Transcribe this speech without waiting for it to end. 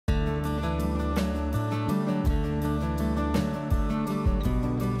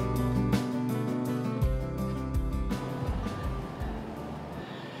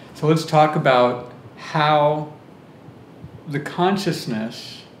So let's talk about how the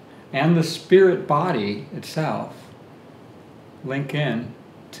consciousness and the spirit body itself link in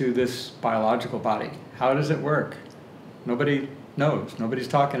to this biological body. How does it work? Nobody knows. Nobody's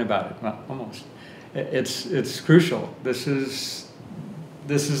talking about it. Well, almost. It's crucial. This is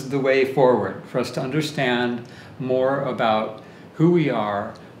the way forward for us to understand more about who we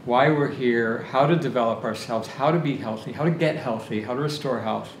are, why we're here, how to develop ourselves, how to be healthy, how to get healthy, how to restore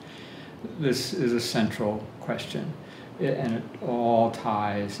health. This is a central question, and it all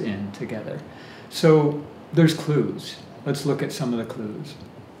ties in together. So there's clues. Let's look at some of the clues.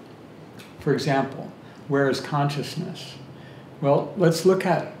 For example, where is consciousness? Well, let's look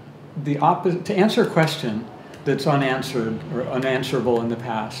at the opposite. To answer a question that's unanswered or unanswerable in the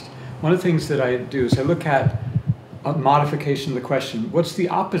past, one of the things that I do is I look at a modification of the question. What's the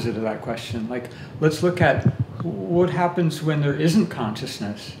opposite of that question? Like, let's look at what happens when there isn't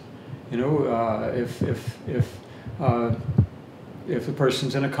consciousness. You know, if a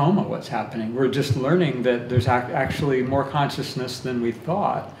person's in a coma, what's happening? We're just learning that there's actually more consciousness than we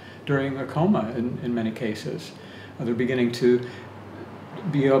thought during a coma in many cases. They're beginning to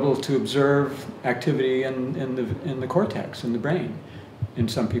be able to observe activity in the cortex, in the brain, in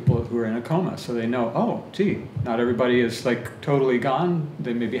some people who are in a coma. So they know, oh, gee, not everybody is like totally gone.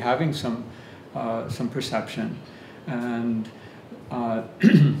 They may be having some perception. And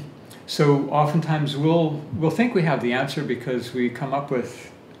so oftentimes we'll think we have the answer because we come up with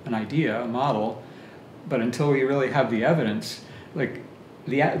an idea, a model, but until we really have the evidence, like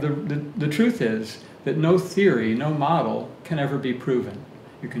the truth is that no theory, no model can ever be proven.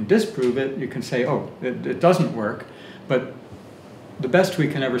 You can disprove it, you can say, oh, it doesn't work, but the best we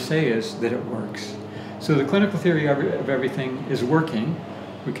can ever say is that it works. So the clinical theory of everything is working.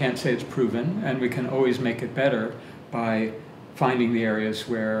 We can't say it's proven, and we can always make it better by finding the areas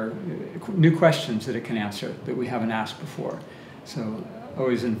where new questions that it can answer that we haven't asked before. So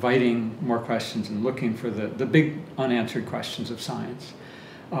always inviting more questions and looking for the big unanswered questions of science.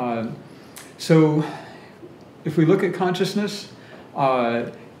 So if we look at consciousness,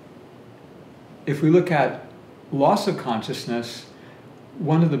 if we look at loss of consciousness,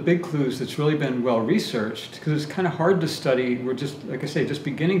 one of the big clues that's really been well researched, because it's kind of hard to study, we're just, like I say, just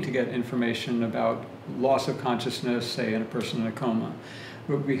beginning to get information about loss of consciousness, say in a person in a coma.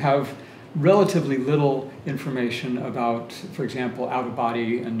 But we have relatively little information about, for example,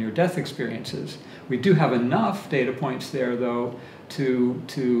 out-of-body and near-death experiences. We do have enough data points there, though,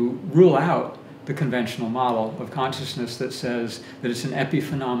 to rule out the conventional model of consciousness that says that it's an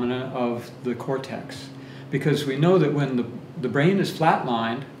epiphenomena of the cortex. Because we know that when the brain is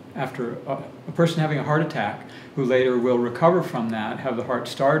flatlined after a person having a heart attack, who later will recover from that, have the heart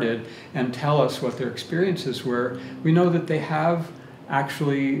started, and tell us what their experiences were, we know that they have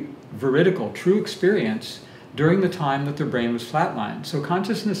actually veridical, true experience during the time that their brain was flatlined. So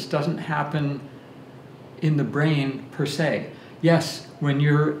consciousness doesn't happen in the brain per se. Yes, when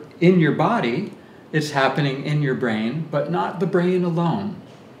you're in your body, it's happening in your brain, but not the brain alone.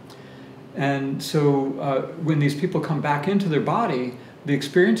 And so when these people come back into their body, the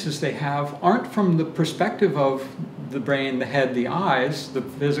experiences they have aren't from the perspective of the brain, the head, the eyes, the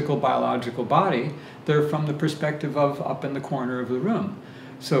physical, biological body. They're from the perspective of up in the corner of the room.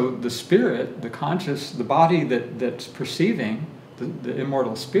 So the spirit, the conscious, the body that's perceiving, the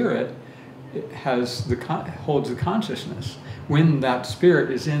immortal spirit, holds the consciousness. When that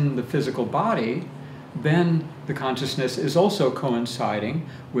spirit is in the physical body, then the consciousness is also coinciding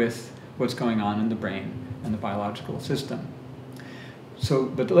with what's going on in the brain and the biological system. So,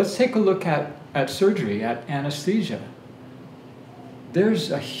 but let's take a look at surgery, at anesthesia.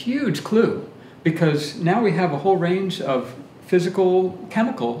 There's a huge clue, because now we have a whole range of physical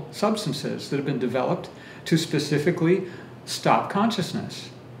chemical substances that have been developed to specifically stop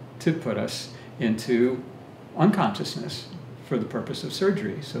consciousness, to put us into unconsciousness for the purpose of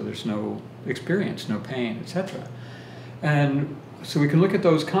surgery. So there's no experience, no pain, etc. And so we can look at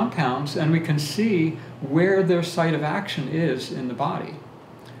those compounds and we can see where their site of action is in the body.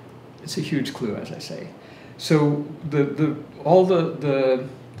 It's a huge clue, as I say. So all the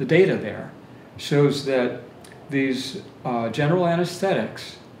data there shows that these general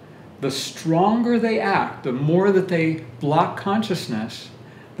anesthetics, the stronger they act, the more that they block consciousness,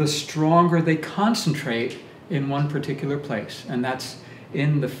 the stronger they concentrate in one particular place. And that's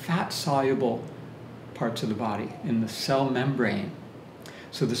in the fat-soluble parts of the body, in the cell membrane.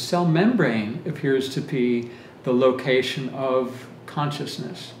 So the cell membrane appears to be the location of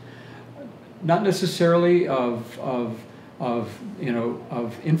consciousness. Not necessarily of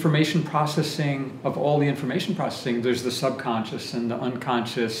of information processing, of all the information processing. There's the subconscious and the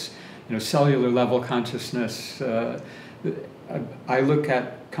unconscious, cellular level consciousness. I look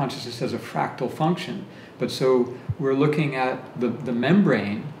at consciousness as a fractal function, but so we're looking at the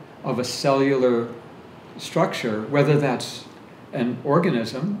membrane of a cellular structure, whether that's an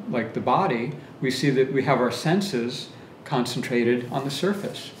organism like the body. We see that we have our senses concentrated on the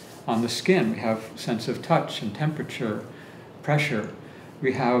surface, on the skin. We have sense of touch and temperature, pressure.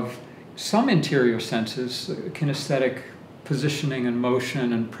 We have some interior senses, kinesthetic positioning and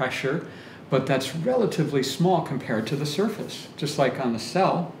motion and pressure, but that's relatively small compared to the surface. Just like on the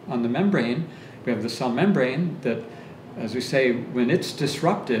cell, on the membrane, we have the cell membrane that, as we say, when it's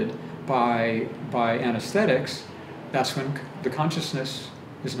disrupted by anesthetics, that's when the consciousness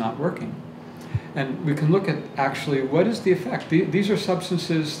is not working. And we can look at actually what is the effect. These are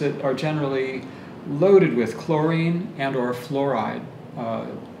substances that are generally loaded with chlorine and or fluoride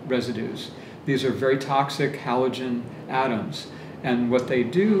residues. These are very toxic halogen atoms. And what they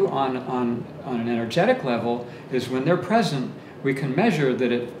do on an energetic level is when they're present, we can measure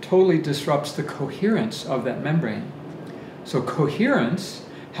that it totally disrupts the coherence of that membrane. So coherence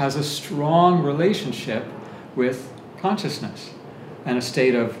has a strong relationship with consciousness. And a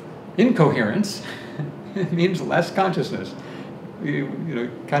state of incoherence means less consciousness.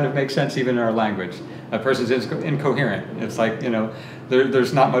 Kind of makes sense even in our language. A person's incoherent. It's like,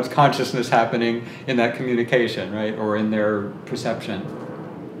 there's not much consciousness happening in that communication, right, or in their perception.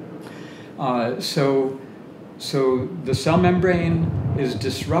 So the cell membrane is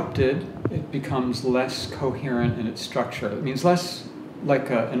disrupted. It becomes less coherent in its structure. It means less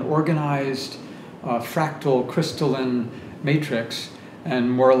like an organized, fractal, crystalline matrix,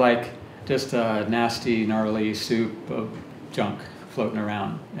 and more like just a nasty, gnarly soup of junk floating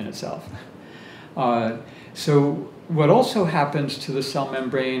around in itself. So what also happens to the cell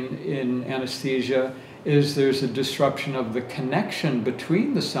membrane in anesthesia is there's a disruption of the connection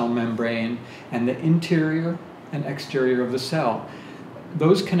between the cell membrane and the interior and exterior of the cell.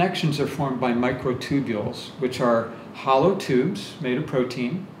 Those connections are formed by microtubules, which are hollow tubes made of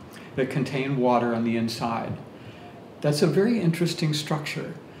protein that contain water on the inside. That's a very interesting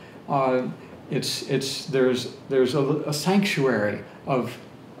structure. There's a sanctuary of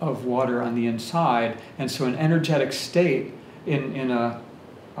water on the inside, and so an energetic state in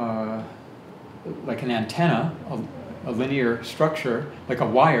like an antenna, a linear structure, like a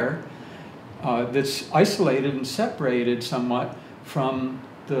wire, that's isolated and separated somewhat from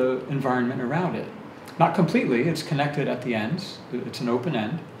the environment around it. Not completely, it's connected at the ends, it's an open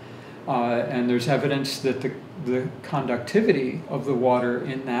end, and there's evidence that the conductivity of the water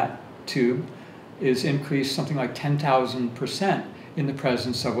in that tube is increased something like 10,000% in the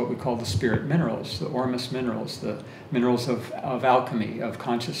presence of what we call the spirit minerals, the ormus minerals, the minerals of alchemy, of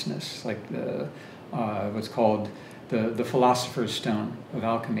consciousness, like what's called the philosopher's stone of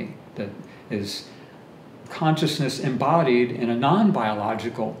alchemy, that is consciousness embodied in a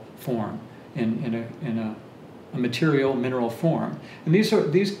non-biological form, in a material mineral form. And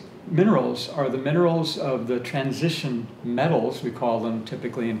these minerals are the minerals of the transition metals, we call them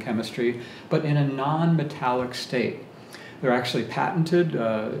typically in chemistry, but in a non-metallic state. They're actually patented.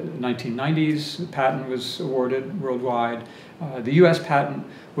 1990s patent was awarded worldwide. The U.S. patent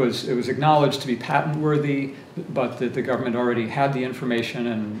was acknowledged to be patent worthy, but the government already had the information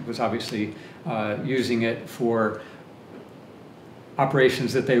and was obviously using it for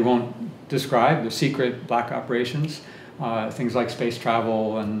operations that they won't describe, the secret black operations, things like space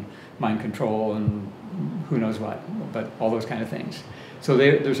travel and mind control and who knows what, but all those kind of things. So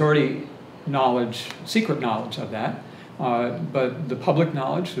there's already knowledge, secret knowledge of that. But the public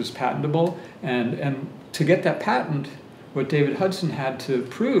knowledge was patentable, and to get that patent, what David Hudson had to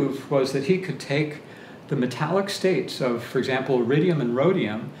prove was that he could take the metallic states of, for example, iridium and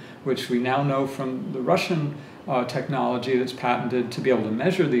rhodium, which we now know from the Russian technology that's patented to be able to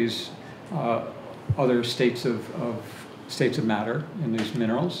measure these other states of matter in these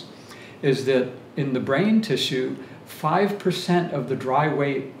minerals, is that in the brain tissue, 5% of the dry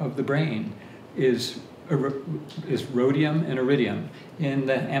weight of the brain is rhodium and iridium in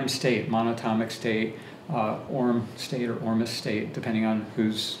the M state, monatomic state, orm state or ormus state, depending on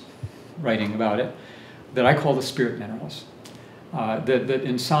who's writing about it, that I call the spirit minerals. That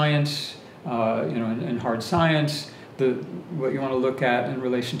in science, in hard science, what you want to look at in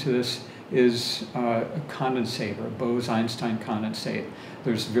relation to this is a condensate, or a Bose-Einstein condensate.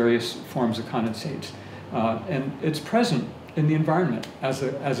 There's various forms of condensates, and it's present in the environment as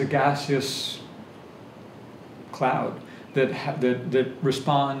a gaseous cloud that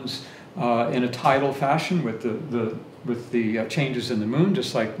responds in a tidal fashion with the changes in the moon,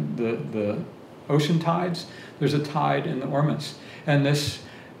 just like the ocean tides. There's a tide in the Ormus, and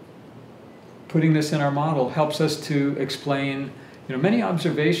putting this in our model helps us to explain, many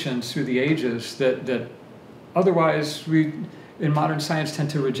observations through the ages that otherwise we in modern science tend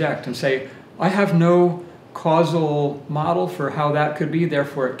to reject and say, I have no causal model for how that could be,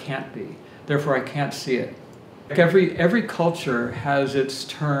 therefore it can't be, therefore I can't see it. Like every culture has its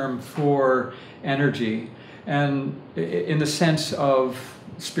term for energy, and in the sense of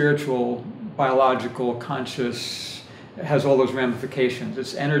spiritual, biological, conscious, it has all those ramifications.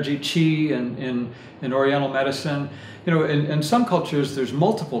 It's energy, chi, in Oriental medicine. In some cultures there's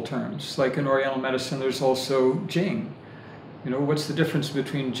multiple terms. Like in Oriental medicine there's also Jing. What's the difference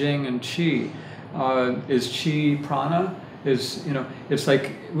between Jing and Qi? Is Qi prana? It's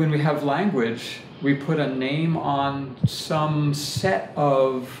like when we have language, we put a name on some set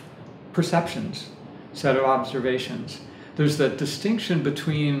of perceptions, set of observations. There's that distinction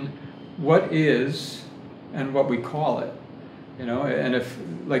between what is and what we call it. And if,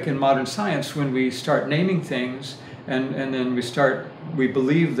 like in modern science, when we start naming things and then we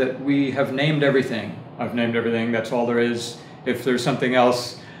believe that we have named everything. I've named everything, that's all there is. If there's something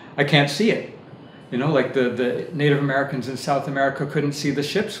else, I can't see it. Like the Native Americans in South America couldn't see the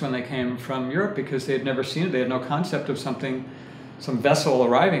ships when they came from Europe because they had never seen it. They had no concept of some vessel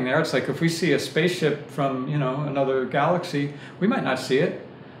arriving there. It's like if we see a spaceship from, another galaxy, we might not see it.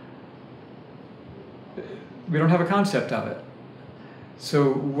 We don't have a concept of it.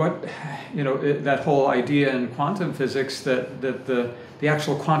 So that whole idea in quantum physics that the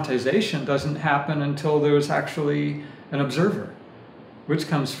actual quantization doesn't happen until there's actually an observer. Which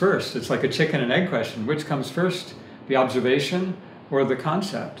comes first? It's like a chicken and egg question. Which comes first, the observation or the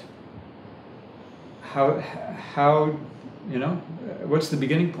concept? What's the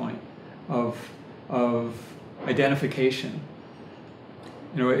beginning point of identification?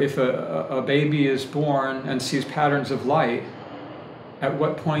 If a baby is born and sees patterns of light, at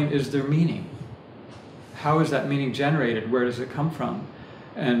what point is there meaning? How is that meaning generated? Where does it come from?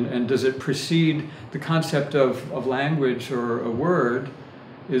 And does it precede the concept of language or a word?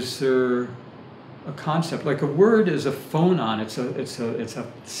 Is there a concept? Like a word is a phonon, it's a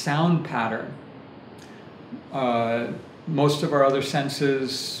sound pattern. Most of our other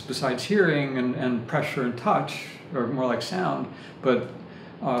senses, besides hearing and pressure and touch, are more like sound, but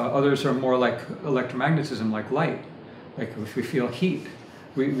others are more like electromagnetism, like light. Like if we feel heat.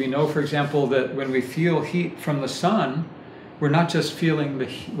 We know, for example, that when we feel heat from the sun, we're not just feeling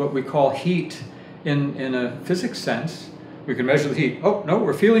what we call heat in a physics sense. We can measure the heat. Oh, no,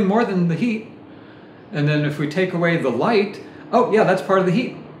 we're feeling more than the heat. And then if we take away the light, oh, yeah, that's part of the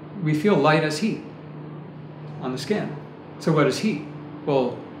heat. We feel light as heat on the skin. So what is heat?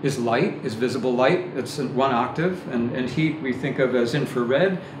 Well, is visible light, it's one octave, and heat we think of as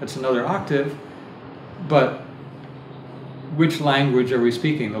infrared, that's another octave. But which language are we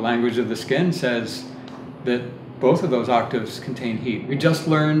speaking? The language of the skin says that both of those octaves contain heat. We just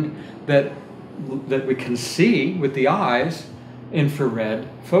learned that we can see with the eyes infrared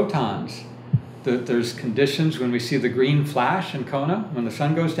photons. That there's conditions when we see the green flash in Kona, when the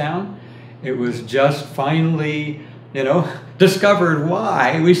sun goes down. It was just finally, discovered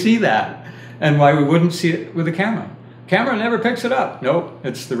why we see that and why we wouldn't see it with a camera. Camera never picks it up. Nope,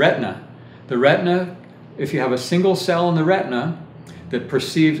 it's the retina. The retina, if you have a single cell in the retina that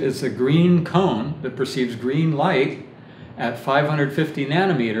perceives, it's a green cone that perceives green light at 550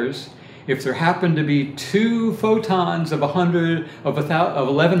 nanometers, if there happen to be two photons of 1100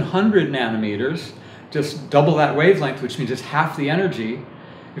 nanometers, just double that wavelength, which means it's half the energy.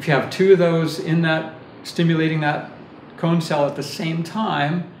 If you have two of those in that, stimulating that cone cell at the same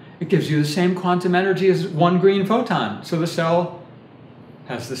time, it gives you the same quantum energy as one green photon. So the cell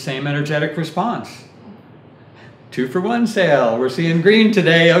has the same energetic response. 2-for-1 sale. We're seeing green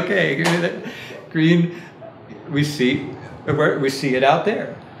today. Okay, green. We see it out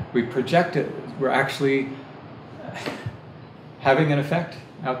there. We project it. We're actually having an effect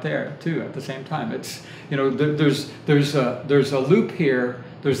out there too at the same time. It's there's a loop here.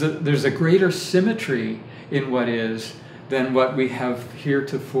 There's a greater symmetry in what is than what we have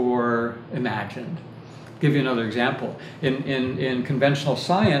heretofore imagined. I'll give you another example. In conventional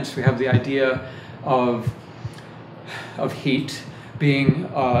science, we have the idea of heat being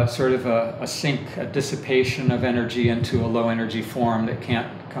sort of a sink, a dissipation of energy into a low energy form that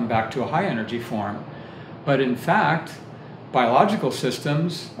can't come back to a high energy form. But in fact, biological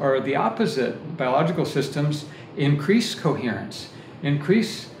systems are the opposite. Biological systems increase coherence,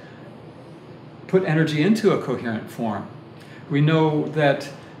 put energy into a coherent form. We know that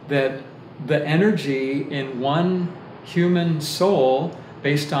that the energy in one human soul,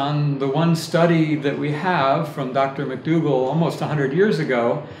 based on the one study that we have from Dr. McDougall almost 100 years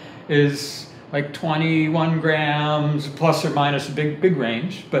ago, is like 21 grams plus or minus a big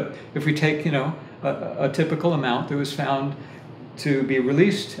range. But if we take, a typical amount that was found to be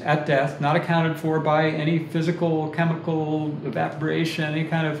released at death, not accounted for by any physical, chemical evaporation, any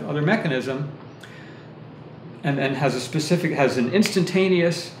kind of other mechanism, and then has an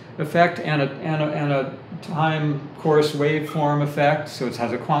instantaneous effect and a time course waveform effect. So it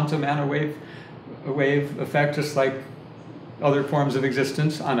has a quantum and a wave effect, just like other forms of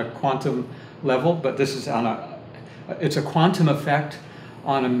existence on a quantum level. But this is it's a quantum effect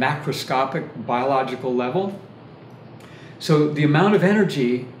on a macroscopic biological level. So the amount of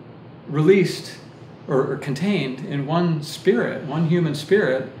energy released or contained in one spirit, one human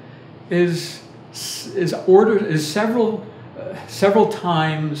spirit, is several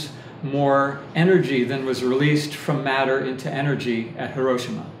times more energy than was released from matter into energy at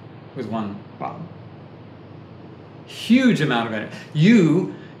Hiroshima with one bomb. Huge amount of energy.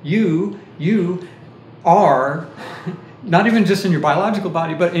 You are, not even just in your biological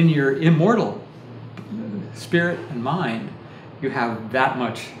body, but in your immortal spirit and mind, you have that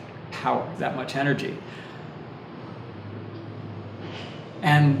much power, that much energy.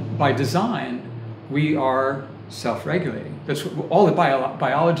 And by design, we are self-regulating. That's what all the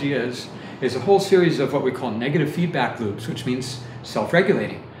biology is a whole series of what we call negative feedback loops, which means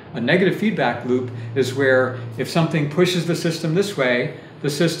self-regulating. A negative feedback loop is where if something pushes the system this way, the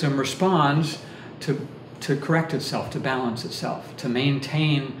system responds to correct itself, to balance itself, to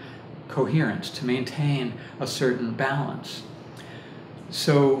maintain coherence, to maintain a certain balance.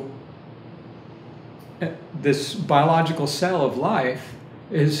 So this biological cell of life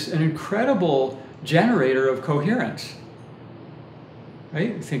is an incredible generator of coherence,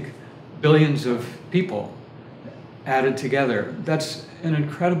 right? You think billions of people added together. That's an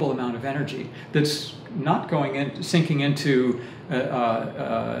incredible amount of energy that's not going in, sinking into,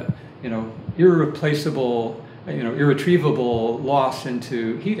 irreplaceable, irretrievable loss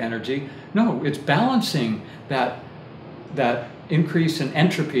into heat energy. No, it's balancing that increase in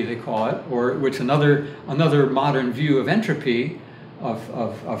entropy, they call it, or which another modern view of entropy,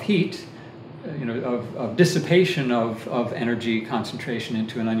 of heat, of dissipation of energy concentration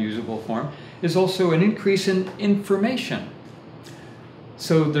into an unusable form, is also an increase in information.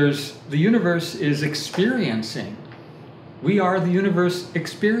 So the universe is experiencing. We are the universe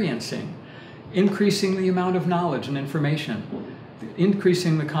experiencing, increasing the amount of knowledge and information,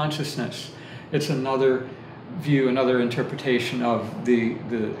 increasing the consciousness. It's another view, another interpretation of the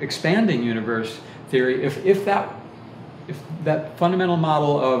expanding universe theory. If that fundamental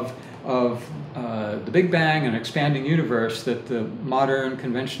model of the Big Bang and expanding universe that the modern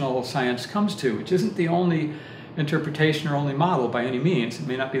conventional science comes to, which isn't the only interpretation or only model by any means, it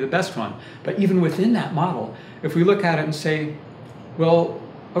may not be the best one, but even within that model, if we look at it and say, well,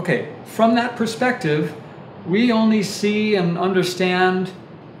 okay, from that perspective, we only see and understand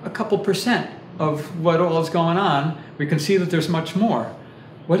a couple percent of what all is going on. We can see that there's much more.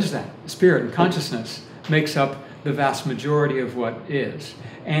 What is that? Spirit and consciousness makes up the vast majority of what is.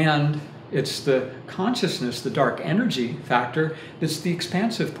 And it's the consciousness, the dark energy factor, that's the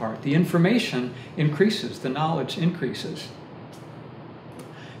expansive part. The information increases, the knowledge increases.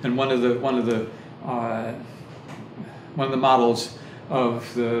 And one of the models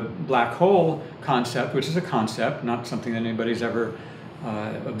of the black hole concept, which is a concept, not something that anybody's ever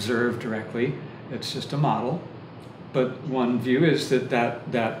observed directly, it's just a model. But one view is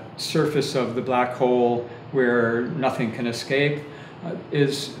that surface of the black hole where nothing can escape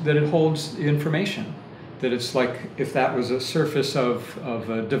is that it holds the information. That it's like if that was a surface of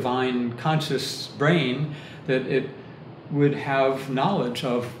a divine conscious brain, that it would have knowledge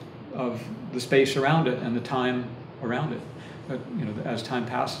of the space around it and the time around it. But, as time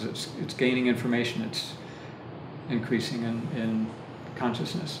passes, it's gaining information, it's increasing in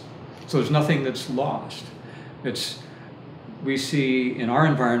consciousness. So there's nothing that's lost. We see in our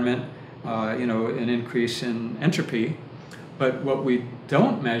environment, an increase in entropy, but what we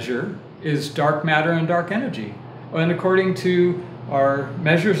don't measure is dark matter and dark energy. And according to our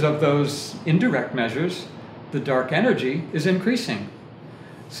measures of those indirect measures, the dark energy is increasing.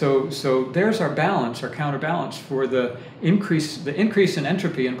 So there's our balance, our counterbalance for the increase in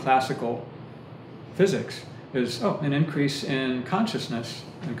entropy in classical physics is an increase in consciousness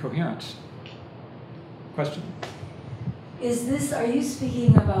and coherence. Question? Are you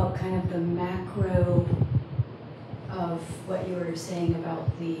speaking about kind of the macro of what you were saying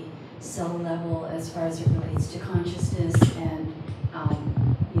about the cell level as far as it relates to consciousness and,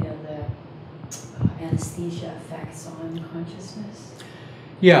 anesthesia effects on consciousness?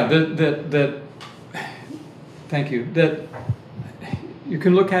 Yeah, thank you. That you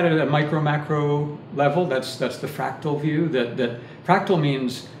can look at it at a micro-macro level. That's the fractal view. That fractal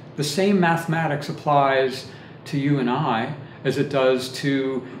means the same mathematics applies to you and I as it does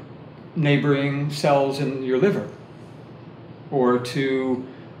to neighboring cells in your liver, or to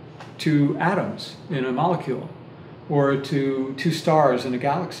atoms in a molecule, or to two stars in a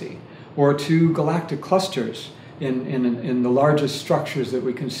galaxy, or to galactic clusters in the largest structures that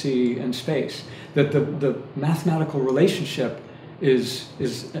we can see in space. That the mathematical relationship is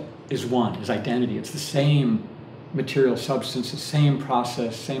one, is identity. It's the same material substance, the same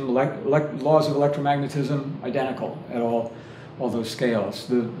process, same laws of electromagnetism, identical at all those scales.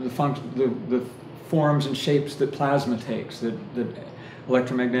 The forms and shapes that plasma takes, that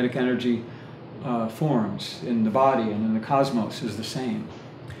electromagnetic energy forms in the body and in the cosmos is the same.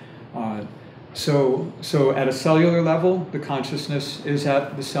 So at a cellular level, the consciousness is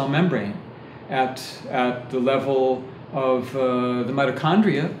at the cell membrane. At the level of the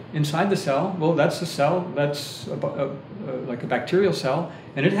mitochondria inside the cell, well, that's a cell, that's like a bacterial cell,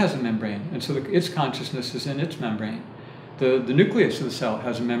 and it has a membrane, and so its consciousness is in its membrane. The nucleus of the cell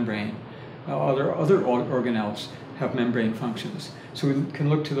has a membrane. Other organelles have membrane functions. So we can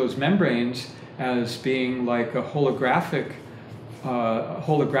look to those membranes as being like a holographic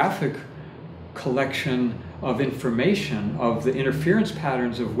collection of information, of the interference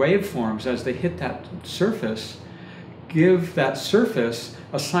patterns of waveforms as they hit that surface, give that surface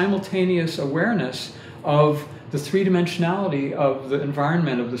a simultaneous awareness of the three-dimensionality of the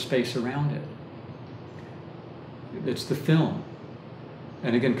environment of the space around it. It's the film.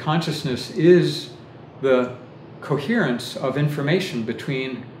 And again, consciousness is the coherence of information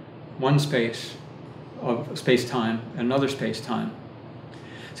between one space of space-time and another space-time.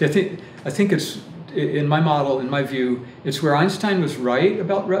 See, I think it's, in my model, in my view, it's where Einstein was right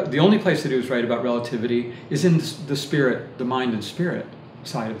about, the only place that he was right about relativity is in the spirit, the mind and spirit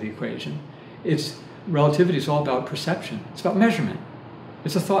side of the equation. Relativity is all about perception. It's about measurement.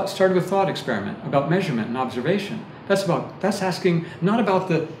 It's started with a thought experiment about measurement and observation. That's asking not about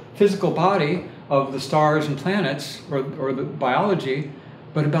the physical body of the stars and planets or the biology,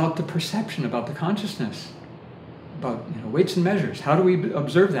 but about the perception, about the consciousness, about weights and measures. How do we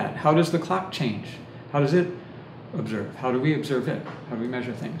observe that? How does the clock change? How does it observe? How do we observe it? How do we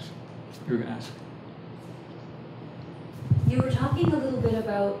measure things? You were going to ask. You were talking a little bit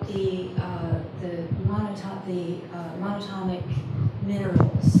about the monatomic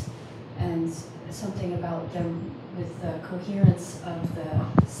minerals and something about them with the coherence of the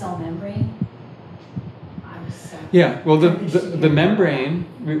cell membrane. Yeah, well, the membrane,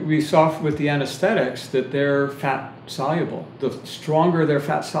 we saw with the anesthetics that they're fat soluble. The stronger their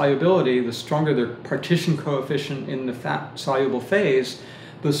fat solubility, the stronger their partition coefficient in the fat soluble phase,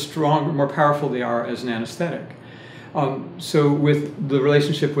 the stronger, more powerful they are as an anesthetic. So with the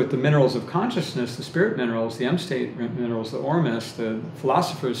relationship with the minerals of consciousness, the spirit minerals, the M-state minerals, the ormus, the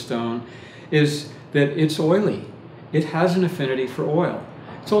philosopher's stone, is that it's oily. It has an affinity for oil.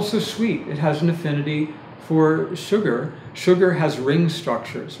 It's also sweet. It has an affinity for sugar. Sugar has ring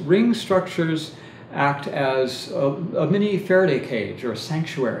structures. Ring structures act as a mini Faraday cage or a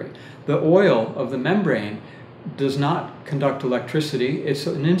sanctuary. The oil of the membrane does not conduct electricity. It's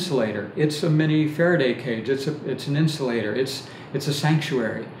an insulator. It's a mini Faraday cage. It's an insulator. It's a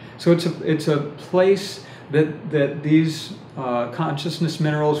sanctuary. So it's a place that these consciousness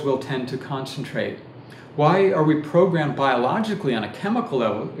minerals will tend to concentrate. Why are we programmed biologically on a chemical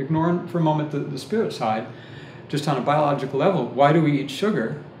level? Ignore for a moment the spirit side. Just on a biological level, why do we eat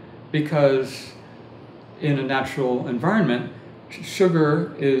sugar? Because in a natural environment,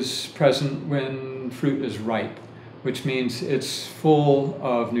 sugar is present when fruit is ripe, which means it's full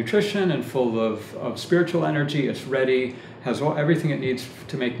of nutrition and full of spiritual energy. It's ready, has everything it needs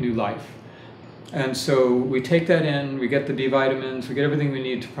to make new life. And so we take that in, we get the B vitamins, we get everything we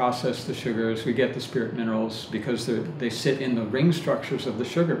need to process the sugars, we get the spirit minerals because they sit in the ring structures of the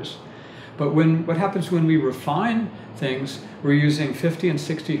sugars. But what happens when we refine things, we're using 50 and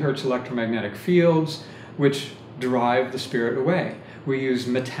 60 hertz electromagnetic fields, which drive the spirit away. We use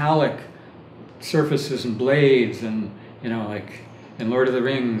metallic surfaces and blades and, like in Lord of the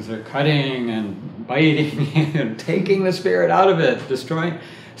Rings, they're cutting and biting and taking the spirit out of it, destroying,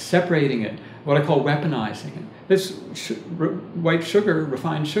 separating it. What I call weaponizing it. This white sugar,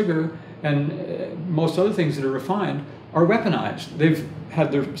 refined sugar, and most other things that are refined are weaponized. They've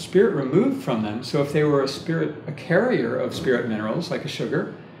had their spirit removed from them. So if they were a carrier of spirit minerals, like a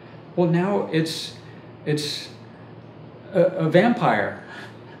sugar, well, now it's a vampire.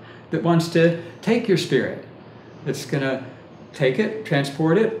 that wants to take your spirit. It's going to take it,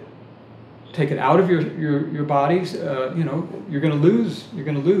 transport it, take it out of your bodies. You know, you're going to lose. You're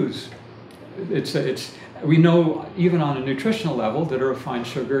going to lose. We know even on a nutritional level that a refined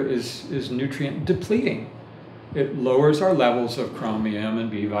sugar is nutrient depleting. It lowers our levels of chromium and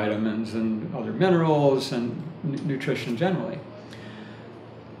B vitamins and other minerals and nutrition generally.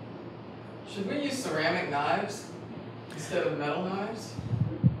 Should we use ceramic knives instead of metal knives?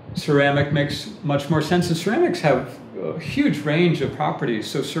 Ceramic makes much more sense, and ceramics have a huge range of properties.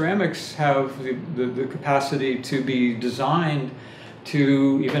 So ceramics have the capacity to be designed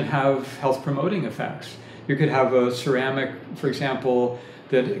to even have health promoting effects. You could have a ceramic, for example,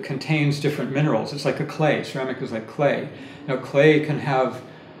 that contains different minerals. It's like a clay. Ceramic is like clay. Now clay can have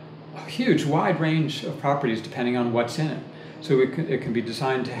a huge wide range of properties depending on what's in it. So it can be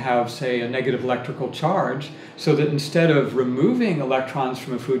designed to have, say, a negative electrical charge, so that instead of removing electrons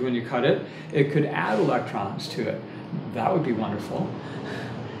from a food when you cut it, it could add electrons to it. That would be wonderful.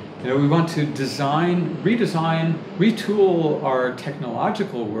 You know, we want to design, redesign, retool our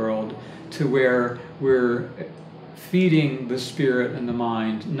technological world to where we're feeding the spirit and the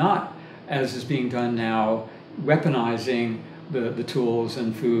mind, not as is being done now, weaponizing the tools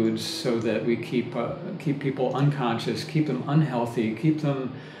and foods so that we keep people unconscious, keep them unhealthy, keep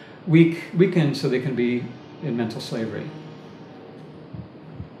them weakened so they can be in mental slavery.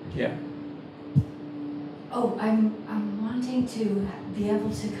 Yeah. Oh, I'm wanting to be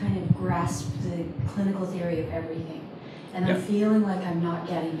able to kind of grasp the clinical theory of everything. And I'm feeling like I'm not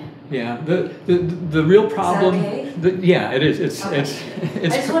getting it. Yeah, the real problem. Is that okay? Yeah, it is. It's I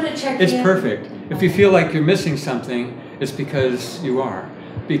just want to check. It's perfect. If you feel like you're missing something, it's because you are.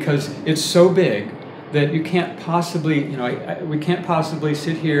 Because it's so big that you can't possibly, you know, we can't possibly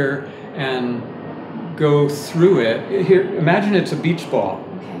sit here and go through it. Here, imagine it's a beach ball.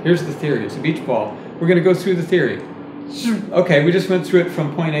 Okay. Here's the theory. It's a beach ball. We're going to go through the theory. Okay, we just went through it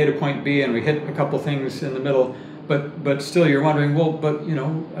from point A to point B, and we hit a couple things in the middle. But still, you're wondering, well, but you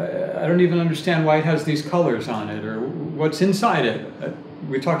know, I don't even understand why it has these colors on it, or what's inside it.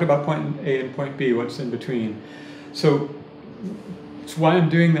 We talked about point A and point B, what's in between. So it's why I'm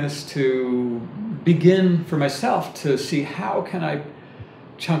doing this, to begin for myself to see how can I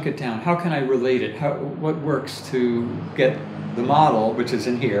chunk it down, how can I relate it, what works to get the model, which is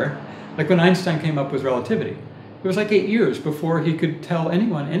in here. Like when Einstein came up with relativity, it was like 8 years before he could tell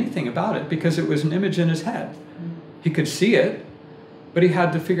anyone anything about it, because it was an image in his head. He could see it, but he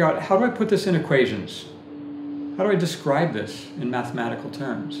had to figure out, how do I put this in equations? How do I describe this in mathematical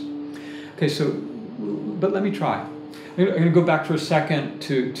terms? Okay, so, but let me try. I'm going to go back for a second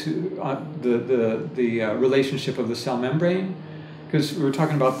to the relationship of the cell membrane, because we were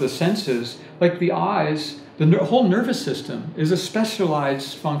talking about the senses. Like the eyes, the whole nervous system is a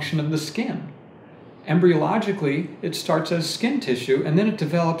specialized function of the skin. Embryologically, it starts as skin tissue, and then it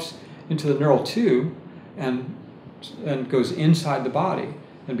develops into the neural tube and goes inside the body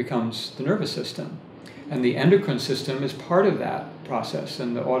and becomes the nervous system. And the endocrine system is part of that process,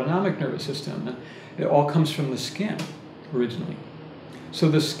 and the autonomic nervous system. And it all comes from the skin originally. So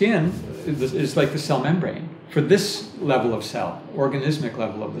the skin is like the cell membrane for this level of cell, organismic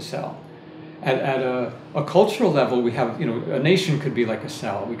level of the cell. At a cultural level, we have, you know, a nation could be like a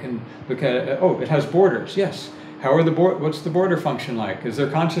cell. We can look at it, oh, it has borders, yes. How are what's the border function like? Is there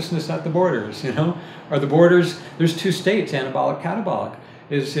consciousness at the borders, you know? Are the borders, there's two states, anabolic, catabolic.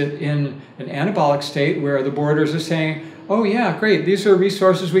 Is it in an anabolic state where the borders are saying, oh yeah, great, these are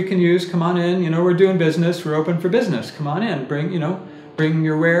resources we can use, come on in, you know, we're doing business, we're open for business, come on in, bring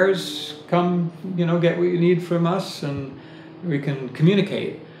your wares, come, you know, get what you need from us, and we can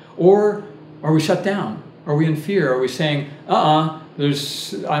communicate. Or are we shut down? Are we in fear? Are we saying, I'm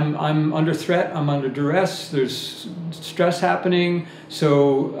under threat, I'm under duress, there's stress happening,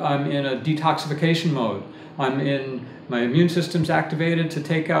 so I'm in a detoxification mode. My immune system's activated to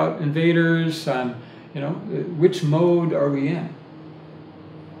take out invaders. Which mode are we in?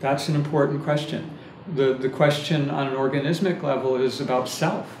 That's an important question. The question on an organismic level is about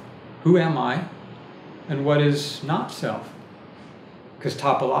self. Who am I? And what is not self? Because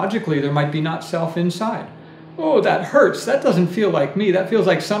topologically, there might be not self inside. Oh, that hurts. That doesn't feel like me. That feels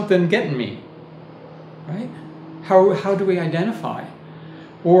like something getting me. Right? How do we identify?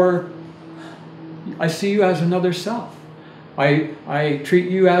 Or I see you as another self. I treat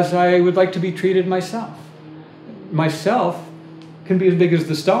you as I would like to be treated myself. Myself can be as big as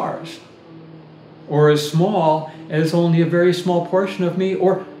the stars, or as small as only a very small portion of me,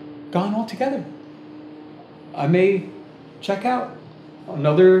 or gone altogether. I may check out.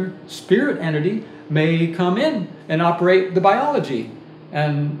 Another spirit entity may come in and operate the biology.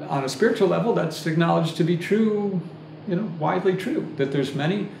 And on a spiritual level, that's acknowledged to be true, widely true, that there's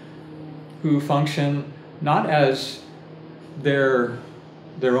many who function not as their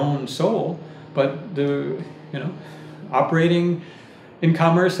own soul, but operating in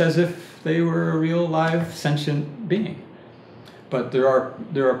commerce as if they were a real live sentient being. But there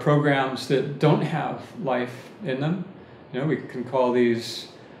are programs that don't have life in them. We can call these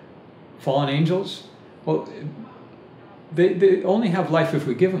fallen angels. Well, they only have life if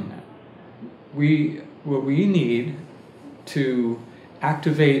we give them that. What we need to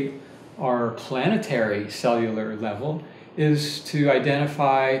activate our planetary cellular level is to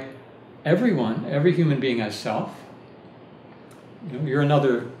identify every human being as self. You're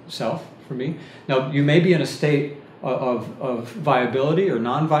another self for me. Now, you may be in a state of viability or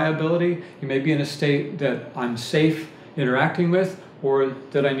non-viability. You may be in a state that I'm safe interacting with, or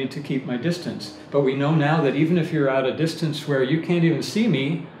that I need to keep my distance. But we know now that even if you're at a distance where you can't even see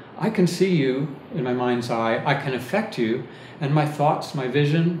me, I can see you in my mind's eye, I can affect you, and my thoughts, my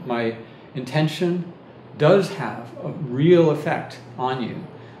vision, my intention does have a real effect on you.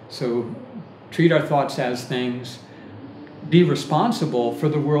 So treat our thoughts as things, be responsible for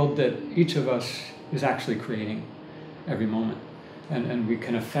the world that each of us is actually creating every moment. And we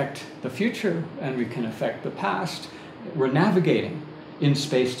can affect the future, and we can affect the past. We're navigating in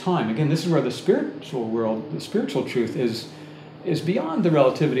space-time. Again, this is where the spiritual world, the spiritual truth is beyond the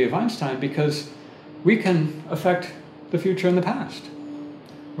relativity of Einstein, because we can affect the future and the past.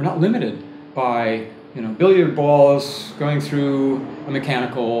 We're not limited by billiard balls going through a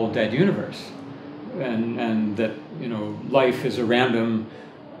mechanical dead universe, and that life is a random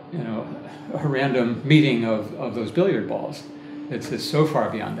meeting of those billiard balls. It's so far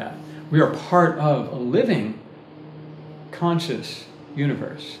beyond that. We are part of a living, conscious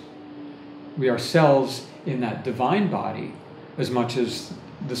universe. We are cells in that divine body as much as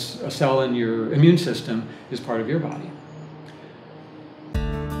a cell in your immune system is part of your body.